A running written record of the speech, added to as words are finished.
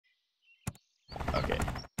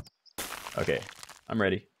Okay, I'm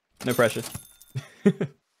ready. No pressure.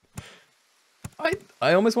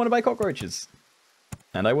 I almost want to buy cockroaches.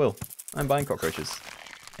 And I will. I'm buying cockroaches.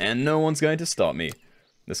 And no one's going to stop me.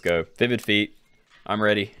 Let's go. Vivid feet. I'm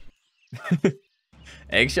ready.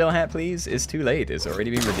 Eggshell hat, please? It's too late. It's already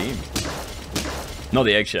been redeemed. Not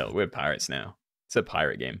the eggshell. We're pirates now. It's a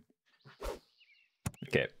pirate game.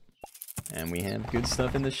 Okay. And we have good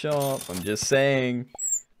stuff in the shop. I'm just saying.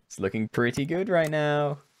 It's looking pretty good right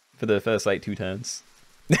now. For the first, like, 2 turns.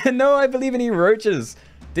 No, I believe in roaches.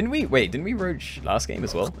 Didn't we? Wait, didn't we roach last game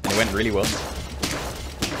as well? And it went really well.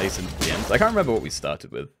 At least in the end. I can't remember what we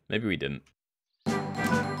started with. Maybe we didn't.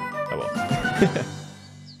 Oh well.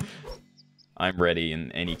 I'm ready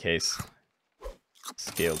in any case.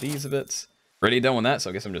 Scale these a bit. Really don't want that,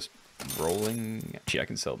 so I guess I'm just rolling. Actually, I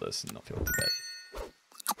can sell this and not feel too bad.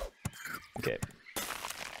 Okay.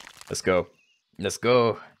 Let's go. Let's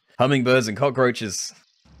go. Hummingbirds and cockroaches.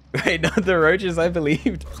 Wait, not the roaches I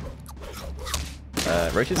believed.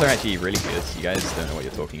 Roaches are actually really good. You guys don't know what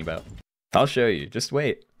you're talking about. I'll show you. Just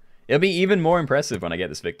wait. It'll be even more impressive when I get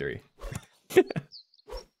this victory.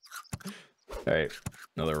 Alright.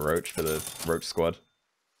 Another roach for the roach squad.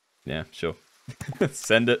 Yeah, sure.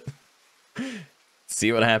 Send it.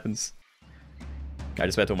 See what happens. I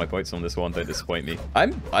just bet all my points on this one. Don't disappoint me.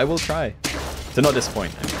 I will try to not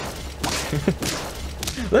disappoint.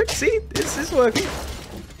 Look, see? This is working.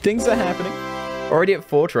 Things are happening. Already at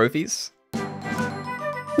 4 trophies.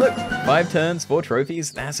 Look, 5 turns, 4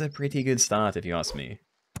 trophies. That's a pretty good start, if you ask me.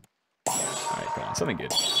 Alright, come on, something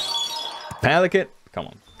good. Pelican. Come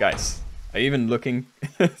on, guys. Are you even looking?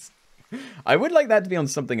 I would like that to be on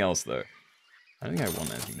something else, though. I don't think I want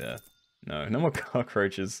anything there. No, no more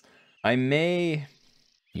cockroaches. I may...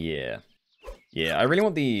 Yeah. Yeah, I really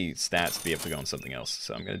want the stats to be able to go on something else,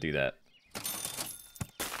 so I'm going to do that.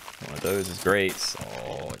 One of those is great.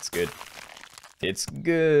 Oh, it's good. It's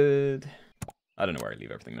good. I don't know where I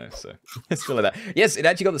leave everything, though, so it's still like that. Yes, it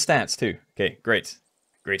actually got the stats, too. Okay, great.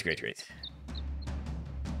 Great, great, great.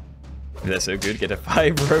 They're so good. Get a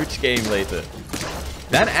 5 roach game later.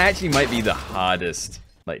 That actually might be the hardest,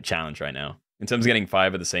 like, challenge right now. In terms of getting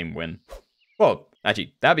 5 of the same win. Well,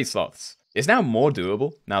 actually, that'd be sloths. It's now more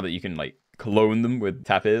doable, now that you can, like, clone them with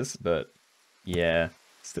tapirs, but yeah,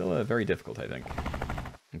 still very difficult, I think.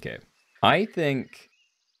 Okay. I think...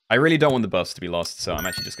 I really don't want the buffs to be lost, so I'm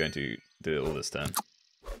actually just going to do it all this turn.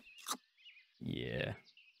 Yeah.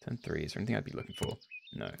 Turn 3, is there anything I'd be looking for?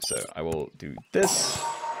 No, so I will do this.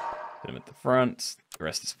 Put them at the front. The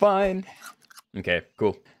rest is fine. Okay,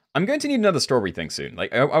 cool. I'm going to need another strawberry thing soon.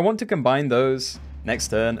 Like, I want to combine those next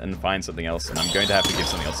turn and find something else, and I'm going to have to give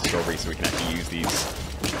something else to strawberry so we can actually use these,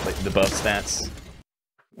 like, the buff stats.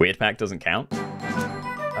 Weird pack doesn't count? In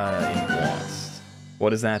what?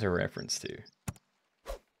 What is that a reference to?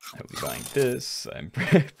 I'll be buying this. I'm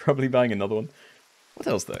probably buying another one. What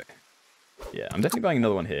else, though? Yeah, I'm definitely buying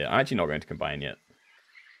another one here. I'm actually not going to combine yet.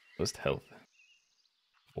 First health.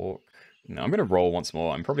 Fork. No, I'm going to roll once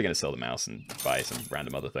more. I'm probably going to sell the mouse and buy some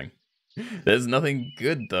random other thing. There's nothing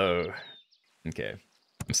good, though. Okay.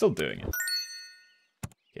 I'm still doing it.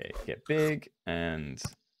 Okay, get big, and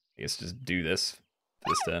I guess just do this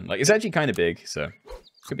turn. Like, it's actually kind of big, so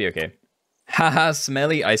could be okay. Haha,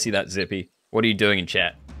 smelly. I see that, Zippy. What are you doing in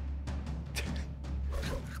chat?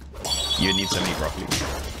 You need so many broccoli.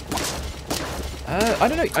 I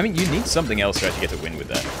don't know. I mean, you need something else to actually get to win with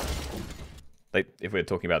that. Like, if we're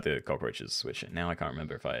talking about the cockroaches, which now I can't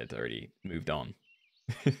remember if I had already moved on.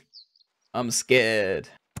 I'm scared.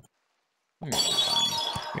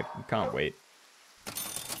 Can't wait.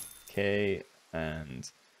 Okay, and...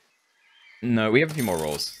 No, we have a few more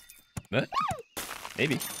rolls. But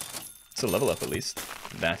maybe. It's a level up, at least.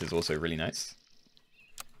 That is also really nice.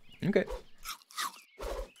 Okay.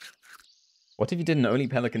 What if you did an only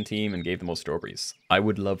pelican team and gave them all strawberries? I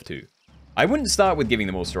would love to. I wouldn't start with giving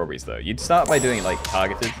them all strawberries, though. You'd start by doing it, like,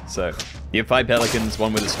 targeted. So, you have 5 pelicans,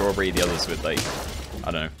 one with a strawberry, the others with, like,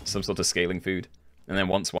 I don't know, some sort of scaling food. And then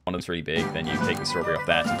once one is really big, then you take the strawberry off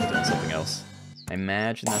that and put it on something else. I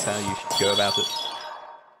imagine that's how you should go about it.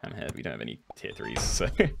 I'm ahead. We don't have any tier 3s, so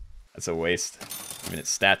that's a waste. Even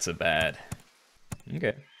its stats are bad.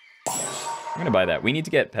 Okay. I'm going to buy that. We need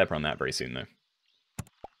to get pepper on that very soon, though.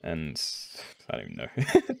 And I don't even know.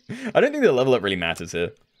 I don't think the level up really matters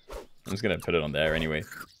here. I'm just going to put it on there anyway.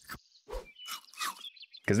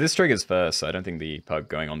 Because this triggers first, so I don't think the pug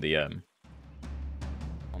going on the on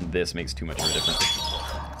this makes too much of a difference.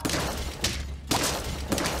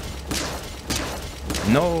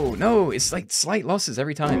 No, no, it's like slight losses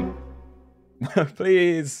every time.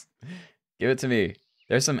 Please, give it to me.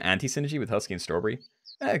 There's some anti-synergy with Husky and Strawberry.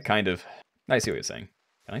 Kind of. I see what you're saying.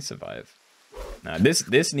 Can I survive? Now,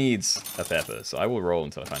 this needs a pepper, so I will roll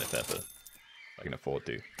until I find a pepper. If I can afford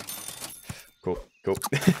to. Cool, cool.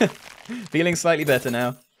 Feeling slightly better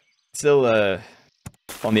now. Still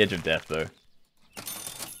on the edge of death, though.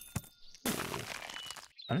 Ooh.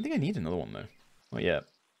 I don't think I need another one, though. Not yet.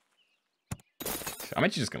 I'm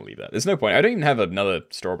actually just going to leave that. There's no point. I don't even have another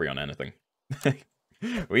strawberry on anything.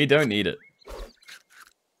 We don't need it.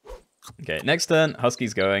 Okay, next turn,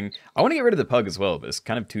 Husky's going. I want to get rid of the pug as well, but it's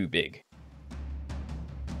kind of too big.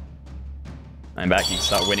 I'm back. You can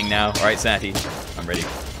start winning now. All right, Satty. I'm ready.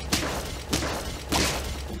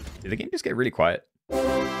 Did the game just get really quiet?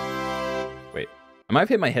 Wait. I might have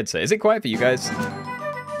hit my headset. Is it quiet for you guys?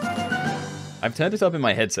 I've turned it up in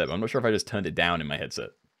my headset, but I'm not sure if I just turned it down in my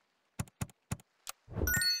headset.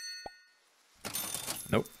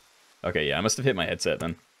 Nope. Okay, yeah, I must have hit my headset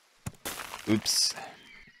then. Oops.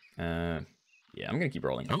 Yeah, I'm gonna keep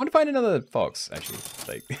rolling. I want to find another fox, actually.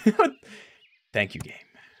 Like, thank you, game.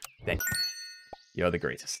 Thank you. You're the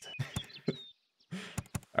greatest.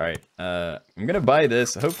 Alright, I'm gonna buy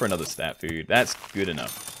this. Hope for another stat food. That's good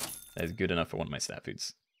enough. That is good enough for one of my stat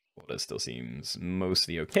foods. Water still seems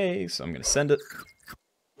mostly okay, so I'm gonna send it.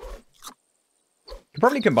 Could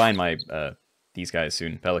probably combine my, these guys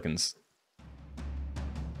soon. Pelicans.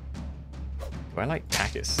 Do I like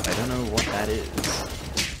Pacus? I don't know what that is.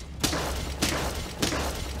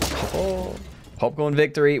 Oh, popcorn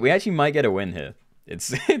victory. We actually might get a win here. It's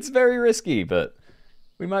very risky, but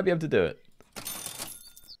we might be able to do it.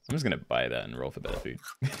 I'm just gonna buy that and roll for better food.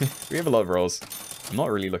 We have a lot of rolls. I'm not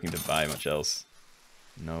really looking to buy much else.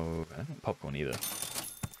 No, I don't want popcorn either.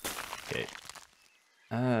 Okay.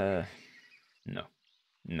 No.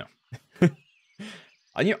 No.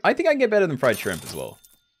 I think I can get better than fried shrimp as well.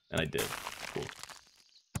 And I did. Cool.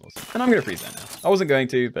 Awesome. And I'm gonna freeze that now. I wasn't going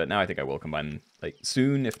to, but now I think I will combine, like,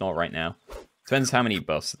 soon, if not right now. Depends how many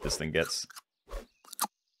buffs this thing gets.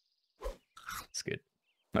 It's good.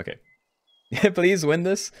 Okay. Please win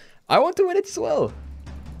this. I want to win it as well.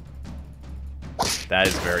 That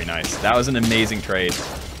is very nice. That was an amazing trade.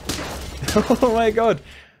 Oh my god.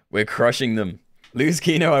 We're crushing them. Lose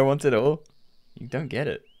Keenoe, I want it all. You don't get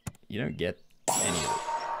it. You don't get any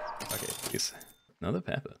of it. Okay, please. Another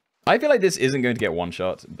pepper. I feel like this isn't going to get one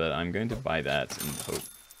shot, but I'm going to buy that and hope.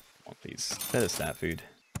 Come on, please. Better stat food.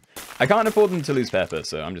 I can't afford them to lose pepper,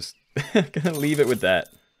 so I'm just gonna leave it with that.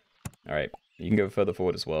 Alright, you can go further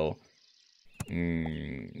forward as well.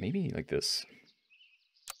 Maybe like this.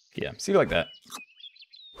 Yeah, see like that.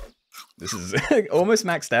 This is almost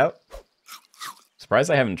maxed out.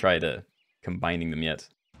 Surprised I haven't tried combining them yet.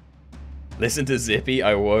 Listen to Zippy,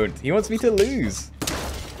 I won't. He wants me to lose.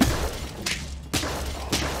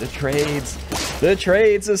 Oh, the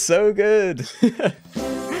trades are so good.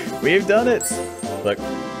 We've done it. Look,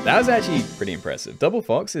 that was actually pretty impressive. Double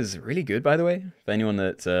Fox is really good, by the way, for anyone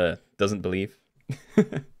that doesn't believe.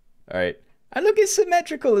 Alright. And look, it's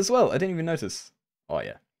symmetrical as well. I didn't even notice. Oh,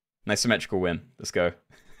 yeah. Nice symmetrical win. Let's go.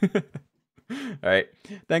 Alright.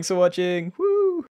 Thanks for watching. Woo!